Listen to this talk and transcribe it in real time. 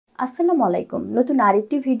আসসালামু আলাইকুম। নতুন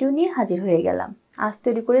আরেকটি ভিডিও নিয়ে হাজির হয়ে গেলাম। আজ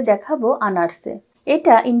তৈরি করে দেখাবো আনারসে।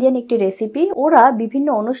 এটা ইন্ডিয়ান একটি রেসিপি। ওরা বিভিন্ন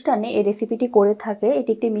অনুষ্ঠানে এই রেসিপিটি করে থাকে।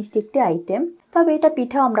 এটি একটি মিষ্টি একটি আইটেম, তবে এটা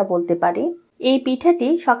পিঠাও আমরা বলতে পারি। এই পিঠাটি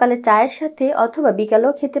সকালে চায়ের সাথে অথবা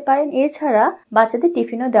বিকালেও খেতে পারেন। এছাড়া বাচ্চাদের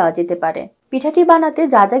টিফিনও দেওয়া যেতে পারে। পিঠাটি বানাতে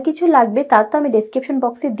যা যা কিছু লাগবে তা তো আমি ডেসক্রিপশন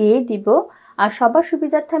বক্সে দিয়েই দিব। আর সবার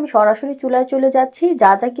সুবিধার্থে আমি সরাসরি চুলায় চলে যাচ্ছি।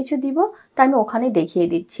 যা যা কিছু দিব তা আমি ওখানে দেখিয়ে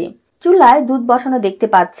দিচ্ছি। চুলায় দুধ বসানো দেখতে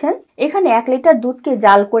পাচ্ছেন। এখানে 1 লিটার দুধকে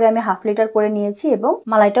জাল করে আমি হাফ লিটার করে নিয়েছি এবং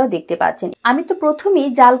মালাইটাও দেখতে পাচ্ছেন। আমি তো প্রথমেই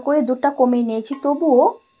জাল করে দুধটা কমিয়ে নিয়েছি, তবুও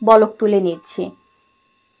বলক তুলে নিচ্ছি।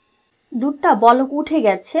 দুধটা বলক উঠে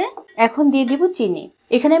গেছে। এখন দিয়ে দিব চিনি।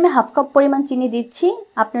 এখানে আমি হাফ কাপ পরিমাণ চিনি দিচ্ছি।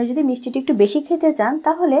 আপনারা যদি মিষ্টিটা একটু বেশি খেতে চান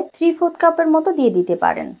তাহলে 3/4 কাপের মতো দিয়ে দিতে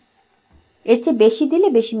পারেন। এর চেয়ে বেশি দিলে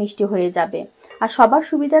বেশি মিষ্টি হয়ে যাবে। আর সবার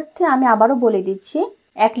সুবিধার্থে আমি আবারও বলে দিচ্ছি,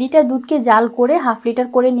 1 লিটার দুধকে জাল করে হাফ লিটার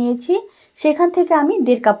করে নিয়েছি। সেখান থেকে আমি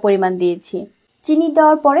 1.5 কাপ পরিমাণ দিয়েছি। চিনি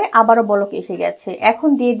দেওয়ার পরে আবারও বলক এসে গেছে। এখন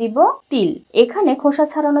দিয়ে দিব তিল। এখানে খোসা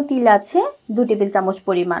ছাড়ানো তিল আছে 2 টেবিল চামচ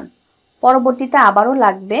পরিমাণ। পরবর্তীতে আবারও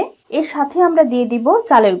লাগবে। এর সাথে আমরা দিয়ে দিব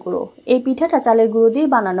চালের গুঁড়ো। এই পিঠাটা চালের গুঁড়ো দিয়ে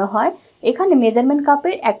বানানো হয়। এখানে মেজারমেন্ট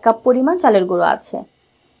কাপের 1 কাপ পরিমাণ চালের গুঁড়ো আছে।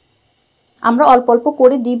 আমরা অল্প অল্প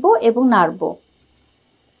করে দিব এবং নাড়ব।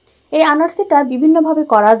 এই আনারসিটা বিভিন্নভাবে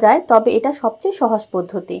করা যায়, তবে এটা সবচেয়ে সহজ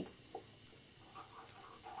পদ্ধতি।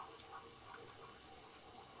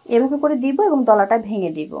 এভাবে করে দিব এবং দলাটা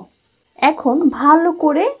ভেঙে দিব। এখন ভালো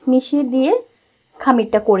করে মিশিয়ে দিয়ে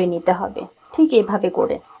খামিরটা করে নিতে হবে, ঠিক এভাবে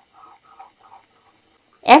করে।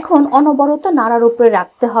 এখন অনবরত নাড়ার উপরে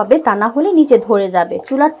রাখতে হবে, তা না হলে নিচে ধরে যাবে।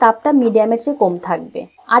 চুলার তাপটা মিডিয়ামের চেয়ে কম থাকবে।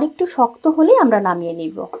 আর একটু শক্ত হলেই আমরা নামিয়ে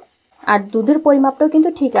নিব। আর দুধের পরিমাপটাও কিন্তু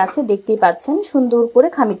ঠিক আছে, দেখতেই পাচ্ছেন। সুন্দর করে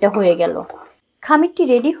খামিরটা হয়ে গেল। খামিরটি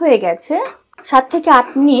রেডি হয়ে গেছে। 7 থেকে 8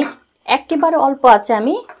 মিনিট একেবারে অল্প আছে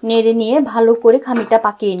আমি নেড়ে নিয়ে ভালো করে খামিরটা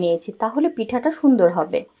পাকিয়ে নিয়েছি। তাহলে পিঠাটা সুন্দর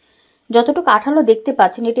হবে। যতটুকু আঠালো দেখতে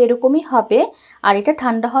পাচ্ছেন এটা এরকমই হবে। আর এটা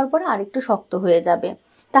ঠান্ডা হওয়ার পরে আরেকটু শক্ত হয়ে যাবে।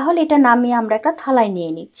 তাহলে এটা নামিয়ে আমরা একটা থালায়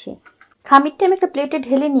নিয়ে নিচ্ছি। খামিরটা আমি একটা প্লেটে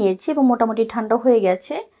ঢেলে নিয়েছি এবং মোটামুটি ঠান্ডা হয়ে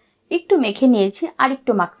গেছে। একটু মেখে নিয়েছি, আর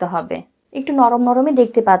একটু মাখতে হবে। একটু নরম নরমই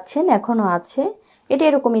দেখতে পাচ্ছেন, এখনো আছে। এটা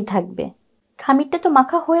এরকমই থাকবে। খামিরটা তো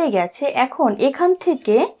মাখা হয়ে গেছে। এখন এখান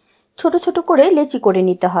থেকে ছোট ছোট করে লেচি করে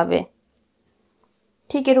নিতে হবে।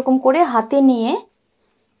 ঠিক এরকম করে হাতে নিয়ে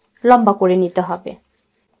লম্বা করে নিতে হবে।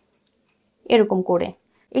 এরকম করে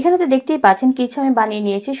এখানে তো দেখতেই পাচ্ছেন কিছু আমি বানিয়ে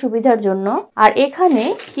নিয়েছি সুবিধার জন্য। আর এখানে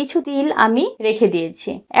কিছু তিল আমি রেখে দিয়েছি।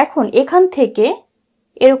 এখন এখান থেকে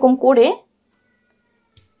এরকম করে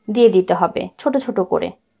দিয়ে দিতে হবে ছোট ছোট করে।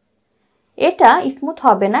 এটা স্মুথ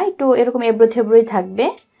হবে না, একটু এরকম এবড়ো থেবড়োই থাকবে,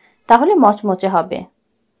 তাহলে মচমচে হবে।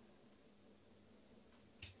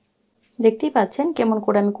 দেখতেই পাচ্ছেন কেমন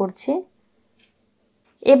করে আমি করছি।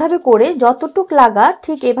 এভাবে করে যতটুক লাগা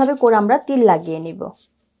ঠিক এভাবে করে আমরা তিল লাগিয়ে নিব।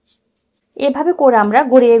 এভাবে করে আমরা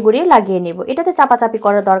গড়িয়ে গড়িয়ে লাগিয়ে নিব। এটাতে চাপাচাপি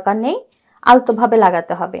করার দরকার নেই, আলতোভাবে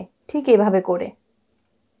লাগাতে হবে। ঠিক এভাবে করে।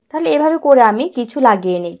 তাহলে এভাবে করে আমি কিছু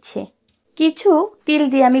লাগিয়ে নিচ্ছি। কিছু তিল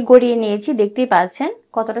দিয়ে আমি গড়িয়ে নিয়েছি, দেখতেই পাচ্ছেন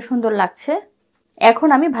কতটা সুন্দর লাগছে। এখন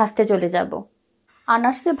আমি ভাজতে চলে যাব।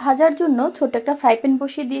 আনারসে ভাজার জন্য ছোট একটা ফ্রাই প্যান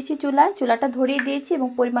বসিয়ে দিয়েছি চুলায়। চুলাটা ধরিয়ে দিয়েছি এবং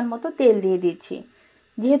পরিমাণ মতো তেল দিয়ে দিচ্ছি।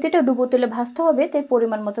 যেহেতু এটা ডুবো তেলে ভাজতে হবে, তাই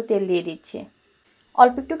পরিমাণ মতো তেল দিয়ে দিচ্ছি।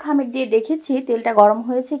 অল্প একটু খামির দিয়ে দেখেছি তেলটা গরম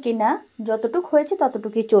হয়েছে কিনা। যতটুকু হয়েছে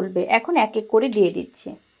ততটুকুই চলবে। এখন এক এক করে দিয়ে দিচ্ছি।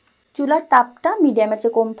 চুলার তাপটা মিডিয়ামের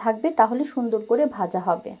চেয়ে কম থাকবে, তাহলে সুন্দর করে ভাজা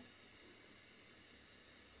হবে।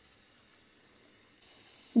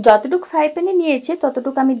 যতটুকু ফ্রাই প্যানে নিয়েছে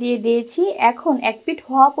ততটুকু আমি দিয়ে দিয়েছি। এখন 1 পিঠ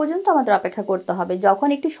হওয়া পর্যন্ত আমাদের অপেক্ষা করতে হবে। যখন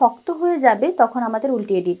একটু শক্ত হয়ে যাবে তখন আমাদের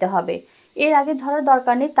উল্টিয়ে দিতে হবে। এর আগে ধরার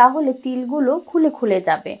দরকার নেই, তাহলে তিলগুলো খুলে খুলে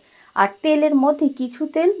যাবে। আর তেলের মধ্যে কিছু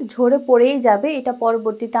তেল ঝরে পড়েই যাবে। এটা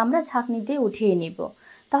পরবর্তীতে আমরা ছাঁকনি দিয়ে উঠিয়ে নিব।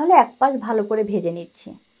 তাহলে এক পাশ ভালো করে ভেজে নিচ্ছি।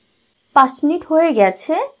 5 মিনিট হয়ে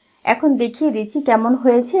গেছে। এখন দেখিয়ে দিচ্ছি কেমন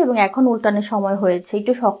হয়েছে এবং এখন উল্টানোর সময় হয়েছে।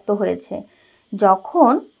 একটু শক্ত হয়েছে।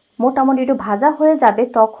 যখন মোটামুটি একটু ভাজা হয়ে যাবে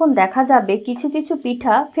তখন দেখা যাবে কিছু কিছু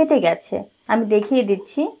পিঠা ফেটে গেছে। আমি দেখিয়ে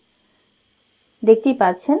দিচ্ছি, দেখতেই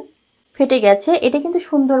পাচ্ছেন ফেটে গেছে। এটা কিন্তু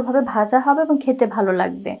সুন্দরভাবে ভাজা হবে এবং খেতে ভালো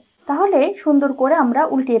লাগবে। তাহলে সুন্দর করে আমরা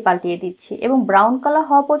উল্টিয়ে পাল্টিয়ে দিচ্ছি এবং ব্রাউন কালার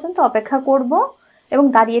হওয়া পর্যন্ত অপেক্ষা করব এবং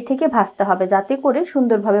দাঁড়িয়ে থেকে ভাজতে হবে, যাতে করে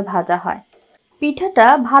সুন্দরভাবে ভাজা হয়। পিঠাটা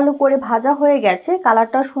ভালো করে ভাজা হয়ে গেছে,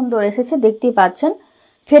 কালারটাও সুন্দর এসেছে, দেখতেই পাচ্ছেন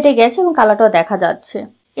ফেটে গেছে এবং কালারটাও দেখা যাচ্ছে।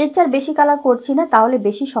 এর চেয়ে বেশি কালার করছি না, তাহলে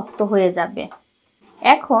বেশি শক্ত হয়ে যাবে।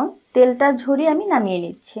 এখন তেলটা ঝরিয়ে আমি নামিয়ে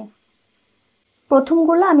নিচ্ছি।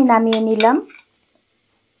 প্রথমগুলো আমি নামিয়ে নিলাম।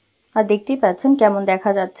 আর দেখতেই পাচ্ছেন কেমন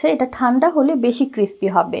দেখা যাচ্ছে। এটা ঠান্ডা হলে বেশি ক্রিস্পি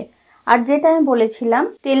হবে। আর যেটা আমি বলেছিলাম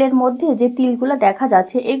তেলের মধ্যে যে তিলগুলো দেখা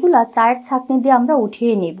যাচ্ছে এগুলা চায়ের ছাঁকনি দিয়ে আমরা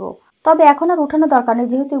উঠিয়ে নিব। তবে এখন আর উঠানো দরকার নেই,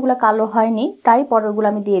 যেহেতু এগুলো কালো হয়নি, তাই পরেরগুলো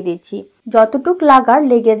আমি দিয়ে দিচ্ছি। যতটুক লাগার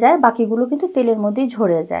লেগে যায় বাকিগুলো কিন্তু তেলের মধ্যেই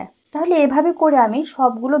ঝরে যায়। তাহলে এভাবে করে আমি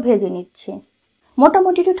সবগুলো ভেজে নিচ্ছি।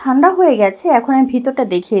 মোটামুটি একটু ঠান্ডা হয়ে গেছে, এখন আমি ভিতরটা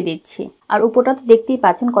দেখিয়ে দিচ্ছি। আর উপরটা তো দেখতেই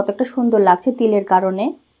পাচ্ছেন কতটা সুন্দর লাগছে তিলের কারণে।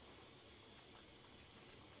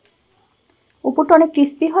 উপরটা অনেক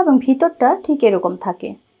ক্রিস্পি হয় এবং ভিতরটা ঠিক এরকম থাকে,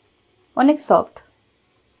 অনেক সফট।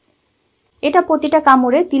 এটা প্রতিটা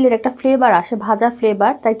কামড়ে তিলের একটা ফ্লেভার আসে, ভাজা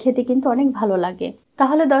ফ্লেভার, তাই খেতে কিন্তু অনেক ভালো লাগে।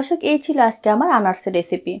 তাহলে দর্শক, এই ছিল আজকে আমার আনারসের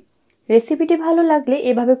রেসিপি। রেসিপিটি ভালো লাগলে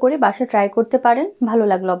এভাবে করে বাসায় ট্রাই করতে পারেন। ভালো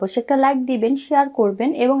লাগলে অবশ্যই একটা লাইক দিবেন, শেয়ার করবেন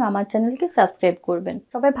এবং আমার চ্যানেলকে সাবস্ক্রাইব করবেন।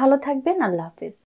 সবাই ভালো থাকবেন। আল্লাহ হাফেজ।